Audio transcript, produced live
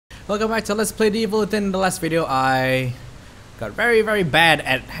Welcome back to Let's Play the Evil Within. In the last video, I got very bad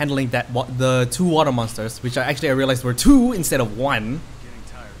at handling the two water monsters, which I realized were two instead of one. Getting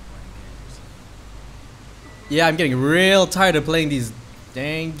tired of playing games. Yeah, I'm getting real tired of playing these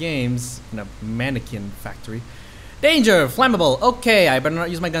dang games in a mannequin factory. Danger! Flammable! Okay, I better not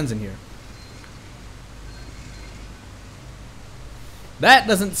use my guns in here. That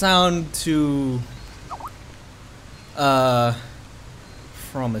doesn't sound too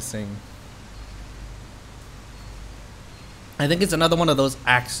promising. I think it's another one of those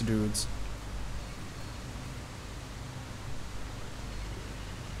axe dudes.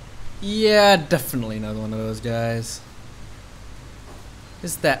 Yeah, definitely another one of those guys.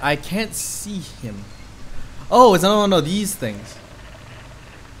 Is that I can't see him? Oh, it's another one of these things.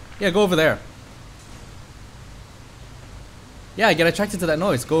 Yeah, go over there. Yeah, I get attracted to that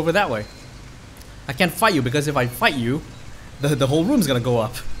noise. Go over that way. I can't fight you because if I fight you, the whole room's gonna go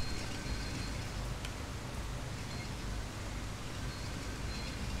up.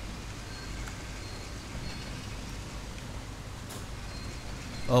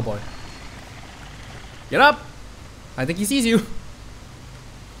 Oh boy. Get up! I think he sees you.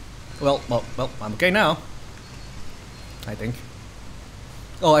 Well, I'm okay now. I think.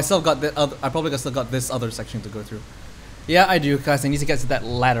 Oh, I still got the other. I probably still got this other section to go through. Yeah, I do, cause I need to get to that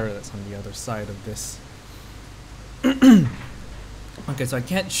ladder that's on the other side of this. Okay, so I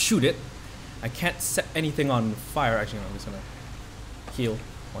can't shoot it. I can't set anything on fire. Actually, no, I'm just gonna heal.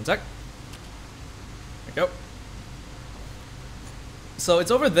 One sec. There we go. So it's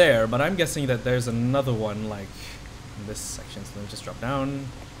over there, but I'm guessing that there's another one like in this section. So let me just drop down.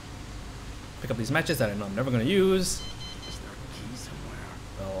 Pick up these matches that I know I'm never gonna use. Is there a key somewhere?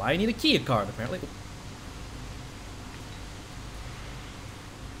 Well, I need a key card apparently.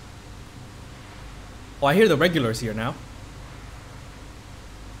 Oh, I hear the regulars here now.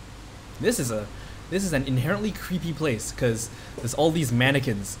 This is an inherently creepy place because there's all these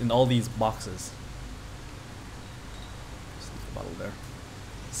mannequins in all these boxes. Just leave the bottle there.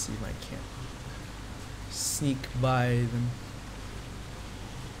 Let's see if I can't sneak by them.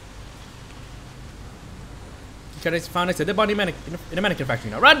 You guys found a dead body in a mannequin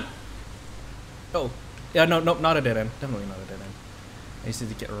factory now. Run! Oh, yeah, no, not a dead end. Definitely not a dead end. I just need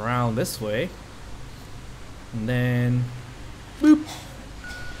to get around this way. And then, boop!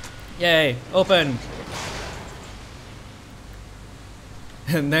 Yay! Open!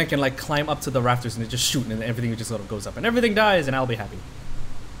 And then I can like climb up to the rafters and just shoot, and then everything just sort of goes up, and everything dies, and I'll be happy.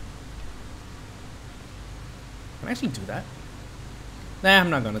 Can I actually do that? Nah,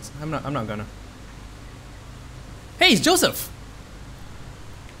 I'm not gonna. I'm not gonna. Hey, it's Joseph!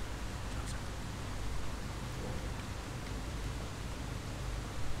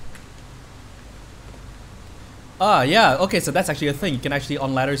 Ah, yeah, okay, so that's actually a thing. You can actually,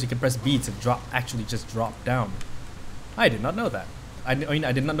 on ladders, you can press B to just drop down. I did not know that. I mean,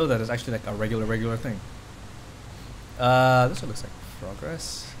 I did not know that it's actually like a regular thing. This one looks like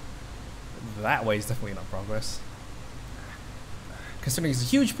progress. That way is definitely not progress. Considering it's a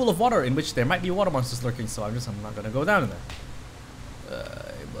huge pool of water in which there might be water monsters lurking, so I'm not gonna go down in there.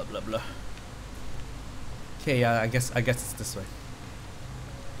 Blah blah blah. Okay, yeah, I guess it's this way.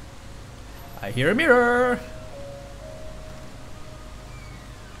 I hear a mirror.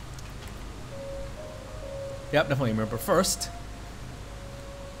 Yep, definitely remember. First,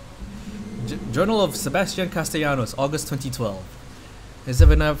 Journal of Sebastian Castellanos, August 2012. Is it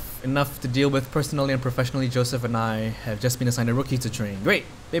enough to deal with personally and professionally? Joseph and I have just been assigned a rookie to train. Great,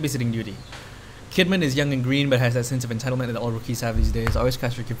 babysitting duty. Kidman is young and green, but has that sense of entitlement that all rookies have these days. I always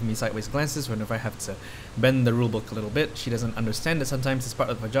catch her giving me sideways glances whenever I have to bend the rulebook a little bit. She doesn't understand that sometimes it's part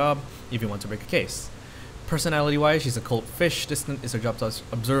of her job if you want to break a case. Personality-wise, she's a cold fish. Distant is her job to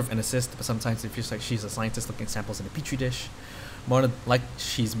observe and assist, but sometimes it feels like she's a scientist looking at samples in a petri dish. More like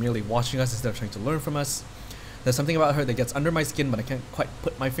she's merely watching us instead of trying to learn from us. There's something about her that gets under my skin, but I can't quite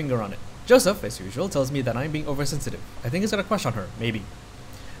put my finger on it. Joseph, as usual, tells me that I'm being oversensitive. I think he's got a crush on her, maybe.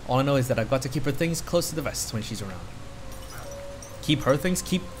 All I know is that I've got to keep her things close to the vest when she's around. Keep things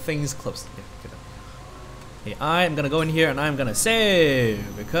close. Yeah, get that. Hey, I am gonna go in here and I'm gonna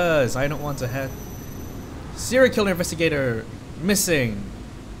save because I don't want to have serial killer investigator missing.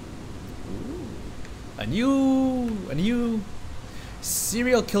 Ooh. A new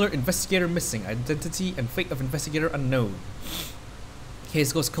serial killer investigator missing. Identity and fate of investigator unknown.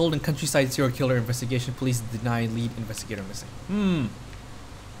 Case goes cold in countryside serial killer investigation. Police deny lead investigator missing.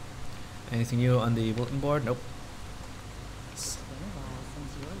 Anything new on the bulletin board? Nope.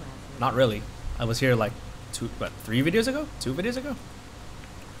 Not really. I was here like 2 videos ago?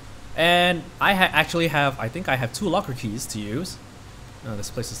 And I actually have, I think I have 2 locker keys to use. Oh, this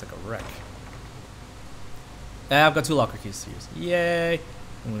place is like a wreck. I've got 2 locker keys to use. Yay!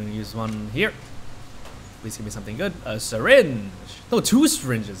 I'm gonna use one here. Please give me something good. A syringe! No, 2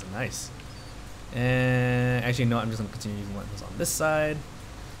 syringes. Nice. And actually, no, I'm just gonna continue using one that's on this side.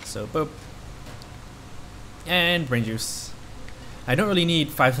 So, boop. And brain juice. I don't really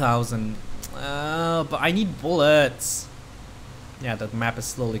need 5,000. But I need bullets. Yeah, the map is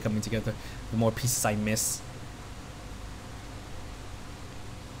slowly coming together. The more pieces I miss.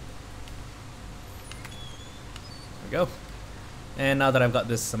 There we go. And now that I've got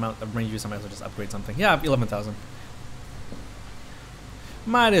this amount of brain juice, I might as well just upgrade something. Yeah, 11,000.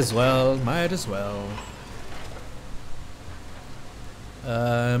 Might as well, might as well.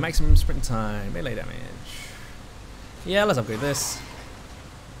 Maximum sprint time, melee damage. Yeah, let's upgrade this.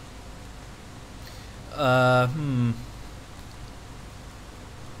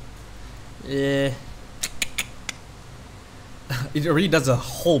 Yeah. It already does a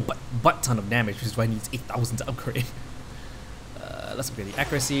whole butt ton of damage, which is why it needs 8,000 to upgrade. Let's upgrade the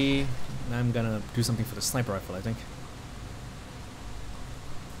accuracy. I'm gonna do something for the sniper rifle, I think.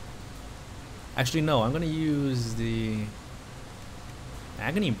 Actually, no, I'm gonna use the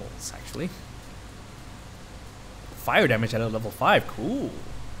agony bolts, actually. Fire damage at a level 5, cool.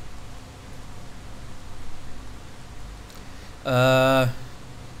 I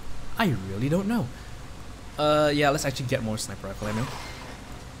really don't know. Yeah, let's actually get more sniper rifle ammo.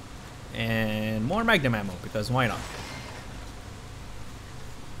 And more magnum ammo, because why not?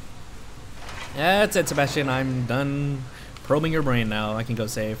 That's it, Sebastian. I'm done probing your brain now. I can go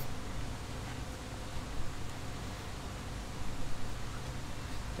save.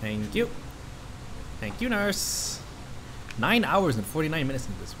 Thank you. Thank you, nurse. 9 hours and 49 minutes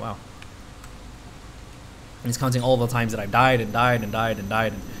into this. Wow. And it's counting all the times that I've died and died and died and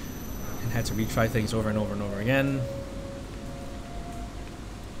died and had to retry things over and over and over again.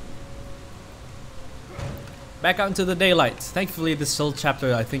 Back out into the daylight. Thankfully, this whole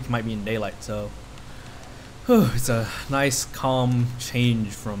chapter I think might be in daylight, so it's a nice calm change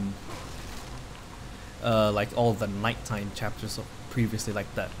from like all the nighttime chapters of previously,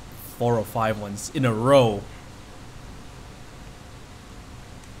 like that 4 or 5 ones in a row.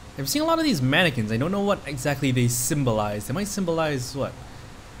 I've seen a lot of these mannequins. I don't know what exactly they symbolize. They might symbolize what?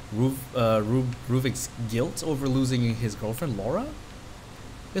 Ruvik's guilt over losing his girlfriend, Laura?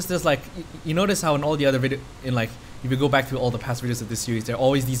 Because there's like, you notice how in all the other videos, in like, if you go back through all the past videos of this series, there are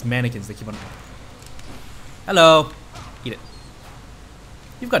always these mannequins that keep on. Hello! Eat it.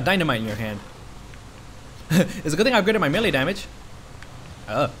 You've got dynamite in your hand. It's a good thing I upgraded my melee damage.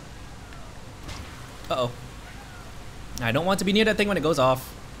 Uh-oh. I don't want to be near that thing when it goes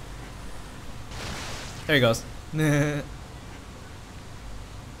off. There he goes.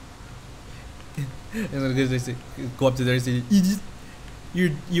 Go up to there and say, idiot.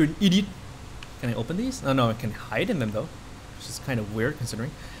 You're an idiot. Can I open these? Oh no, I can hide in them though, which is kind of weird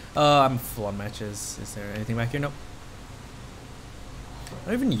considering. I'm full on matches. Is there anything back here? Nope. I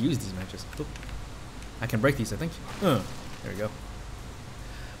don't even use these matches. Oop. I can break these, I think. There we go.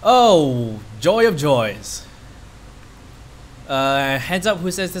 Oh, joy of joys. Heads up, who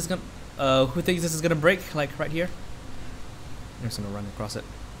says this is gonna, who thinks this is gonna break? Like right here. I'm just gonna run across it.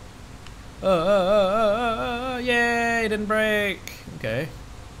 Yay, it didn't break. Okay.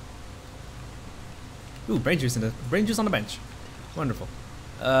 Ooh, brain juice on the bench. Wonderful.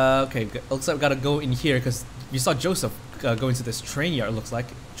 Okay, looks like we gotta go in here because you saw Joseph go into this train yard. Looks like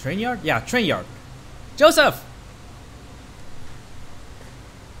train yard. Yeah, train yard. Joseph.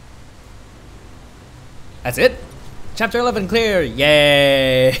 That's it. Chapter 11 clear.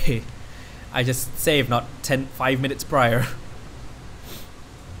 Yay! I just saved not 5 minutes prior.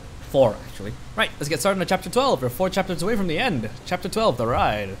 4 actually. Right, let's get started on chapter 12. We're 4 chapters away from the end. Chapter 12, the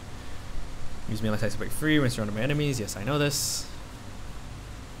ride. Use melee attacks to break free when surrounded by enemies. Yes, I know this.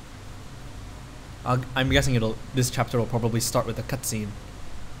 I'm guessing this chapter will probably start with a cutscene.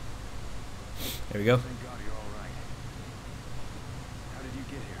 There we go. Thank God you're all right. How did you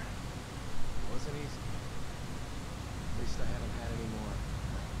get here? It wasn't easy. At least I haven't had any more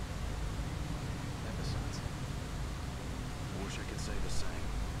episodes. I wish I could say the same.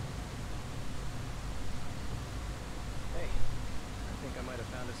 Hey, I think I might have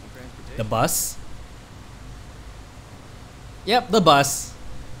found us some transportation. The bus? Yep, the bus.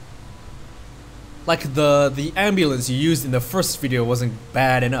 Like the ambulance you used in the first video wasn't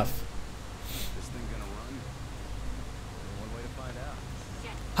bad enough. This thing gonna run? Only one way to find out.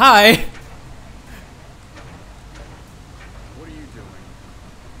 Hi! What are you doing?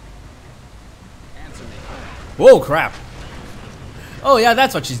 Answer me. Whoa, crap. Oh yeah,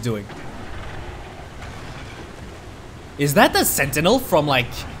 that's what she's doing. Is that the Sentinel from like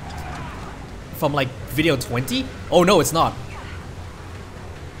video 20? Oh no, it's not.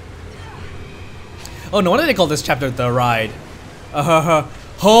 Oh, no wonder they call this chapter The Ride.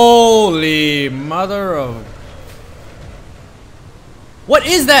 Holy mother of... What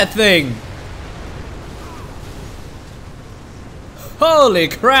is that thing? Holy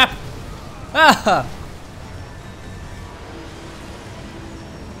crap! Ah.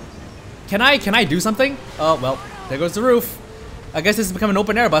 Can I do something? Oh well, there goes the roof. I guess this has become an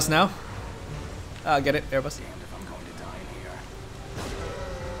open air bus now. Get it, Airbus.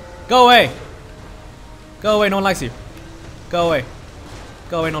 Go away! Go away, no one likes you. Go away.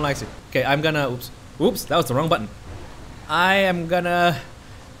 Go away, no one likes you. Okay, I'm gonna, oops. Oops, that was the wrong button. I am gonna,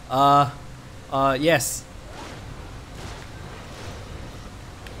 yes.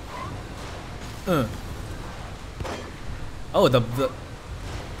 Oh, the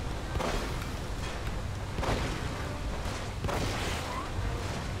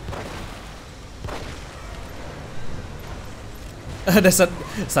there's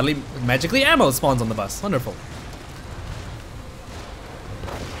suddenly magically ammo spawns on the bus. Wonderful.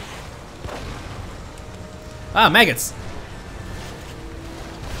 Ah, maggots.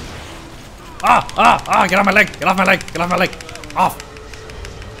 Get off my leg. Get off my leg. Get off my leg. Off.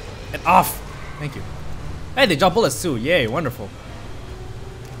 Get off. Thank you. Hey, they drop bullets too. Yay, wonderful.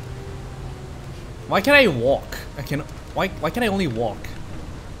 Why can't I walk? Why can I only walk?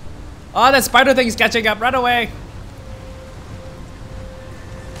 Oh, that spider thing is catching up. Run away.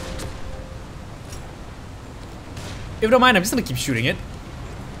 If you don't mind, I'm just gonna keep shooting it.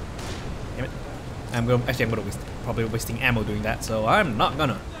 Damn it. I'm gonna probably wasting ammo doing that, so I'm not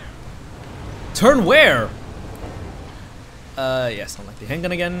gonna. Turn where? Yes, unlike the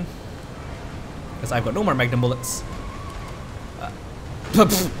handgun again. Because I've got no more magnum bullets.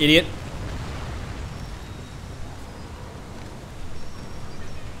 Idiot.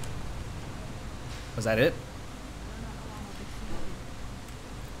 Was that it?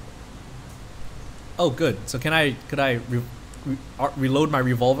 Oh, good. So could I reload my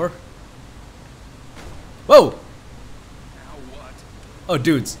revolver? Whoa! Oh,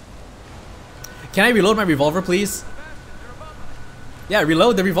 dudes. Can I reload my revolver, please? Yeah,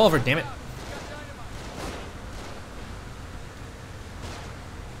 reload the revolver, damn it.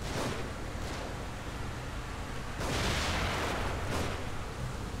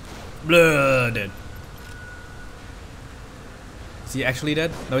 Blah, dead. Is he actually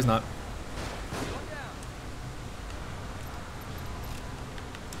dead? No, he's not.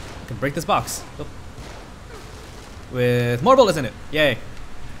 I can break this box. Oh. With more bullets in it. Yay.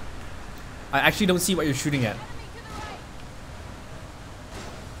 I actually don't see what you're shooting at.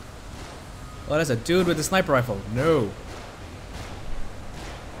 Oh, that's a dude with a sniper rifle. No.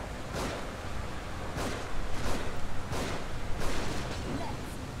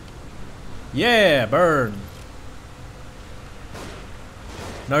 Yeah, burn.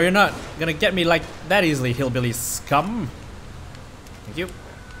 No, you're not gonna get me like that easily, hillbilly scum. Thank you.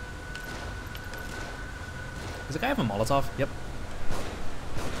 Does the guy have a Molotov? Yep.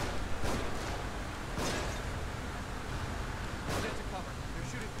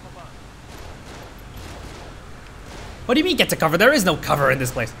 What do you mean get to cover? There is no cover in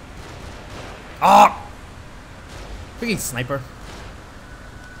this place. Ah! Freaking sniper.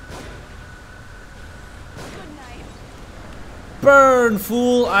 Burn,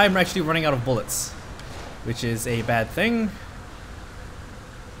 fool! I'm actually running out of bullets, which is a bad thing.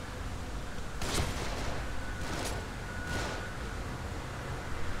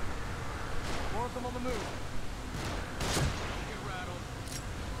 More of them on the move.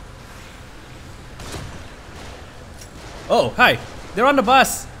 Oh, hi! They're on the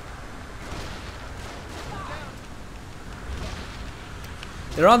bus!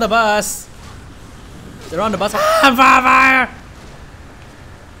 They're on the bus! They're on the bus! Ah, fire!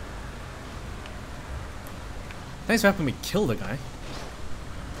 Thanks for helping me kill the guy.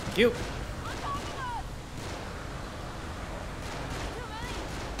 Thank you.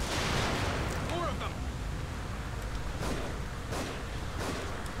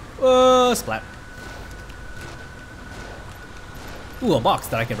 Splat. Ooh, a box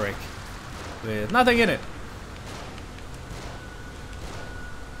that I can break. With nothing in it.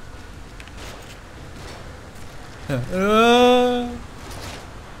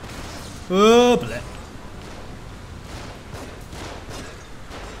 Bleh.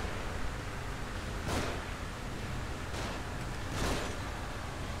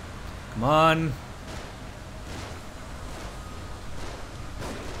 Come on.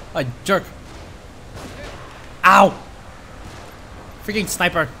 Oh, jerk. Ow! Freaking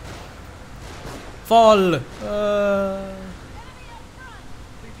sniper. Fall. Leave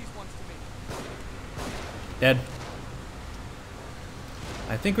these ones to me. Dead.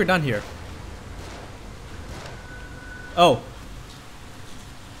 I think we're done here. Oh.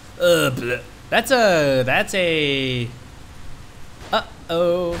 Bleh. That's a.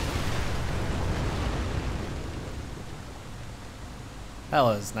 Uh-oh. That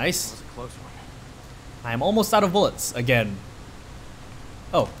was nice. That was a close one. I'm almost out of bullets again.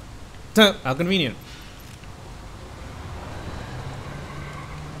 Oh. How convenient.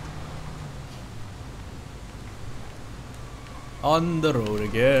 On the road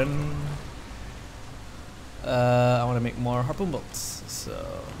again. I want to make more harpoon bolts,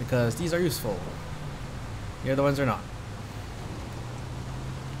 so because these are useful. The other ones are not.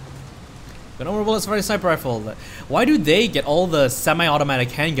 Got no more bullets for a sniper rifle. Why do they get all the semi-automatic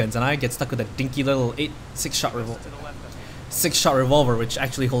handguns and I get stuck with a dinky little 6-shot revolver? 6-shot revolver, which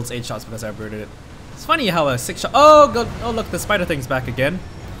actually holds 8 shots because I upgraded it. It's funny how a 6-shot. Oh, oh look, the spider thing's back again.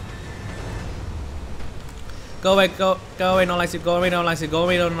 Go away, go away, no one likes you. Go away, no one likes you. Go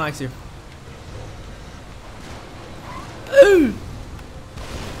away, no one likes you. Ooh.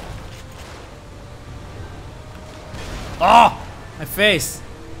 Oh, my face.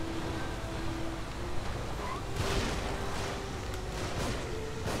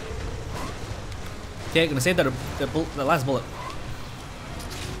 Okay, I'm gonna save the last bullet.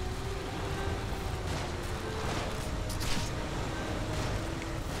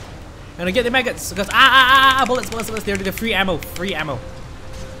 I'm gonna get the maggots because bullets, they're the free ammo,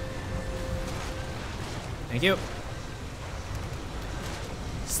 Thank you.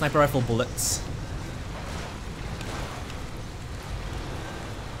 Sniper rifle bullets.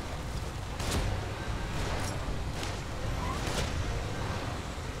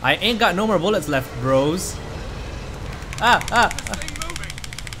 I ain't got no more bullets left, bros.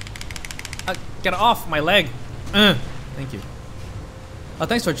 Get off my leg. Thank you. Oh,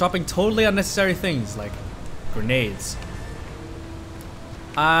 thanks for dropping totally unnecessary things like grenades.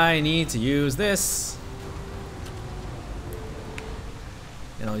 I need to use this.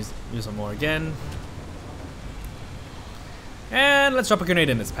 And I'll use some more again. And let's drop a grenade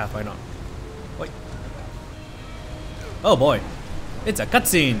in this path, why not? Wait. Oh boy. It's a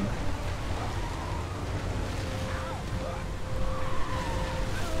cutscene.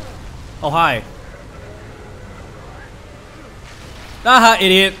 Oh, hi. Aha,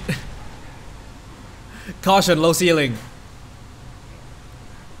 idiot. Caution, low ceiling.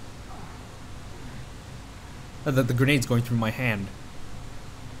 The grenade's going through my hand.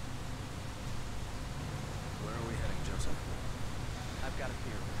 Where are we heading, Joseph? I've got a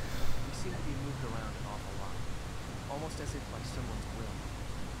theory. We seem to be moved around an awful lot. Almost as if by someone's will.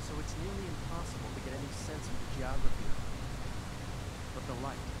 So it's nearly impossible to get any sense of the geography of it. But the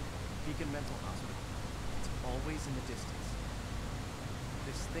light, Beacon Mental Hospital, it's always in the distance.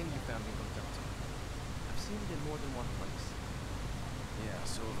 This thing you found me hooked up to. I've seen it in more than one place. Yeah,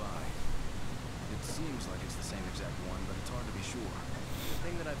 so have I. It seems like it's the same exact one, but it's hard to be sure. The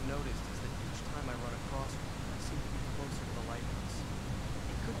thing that I've noticed is that each time I run across one, I seem to be closer to the lighthouse.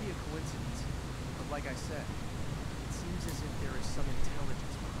 It could be a coincidence, but like I said, it seems as if there is some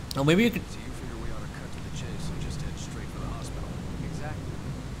intelligence behind it. Oh, maybe you could. So you figure we ought to cut to the chase and just head straight for the hospital? Exactly.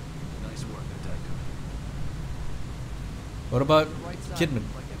 Nice work, detective. What about The right side Kidman?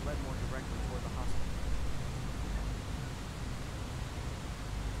 looked like it led more directly toward the hospital.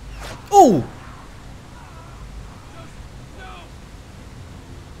 Oh! No!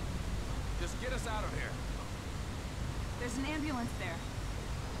 Just get us out of here. There's an ambulance there.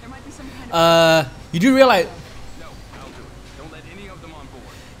 There might be some kind of... You do realize... No, I'll do it. Don't let any of them on board.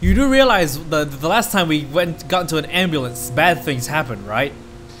 You do realize the last time we got into an ambulance, bad things happened, right?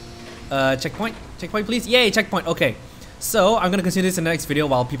 Checkpoint? Checkpoint, please? Yay, checkpoint. Okay. So, I'm gonna continue this in the next video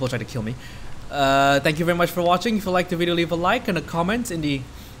while people try to kill me. Thank you very much for watching. If you liked the video, leave a like and a comment in the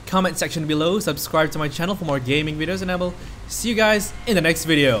comment section below. Subscribe to my channel for more gaming videos, and I will see you guys in the next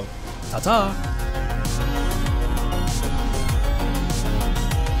video. Ta-ta!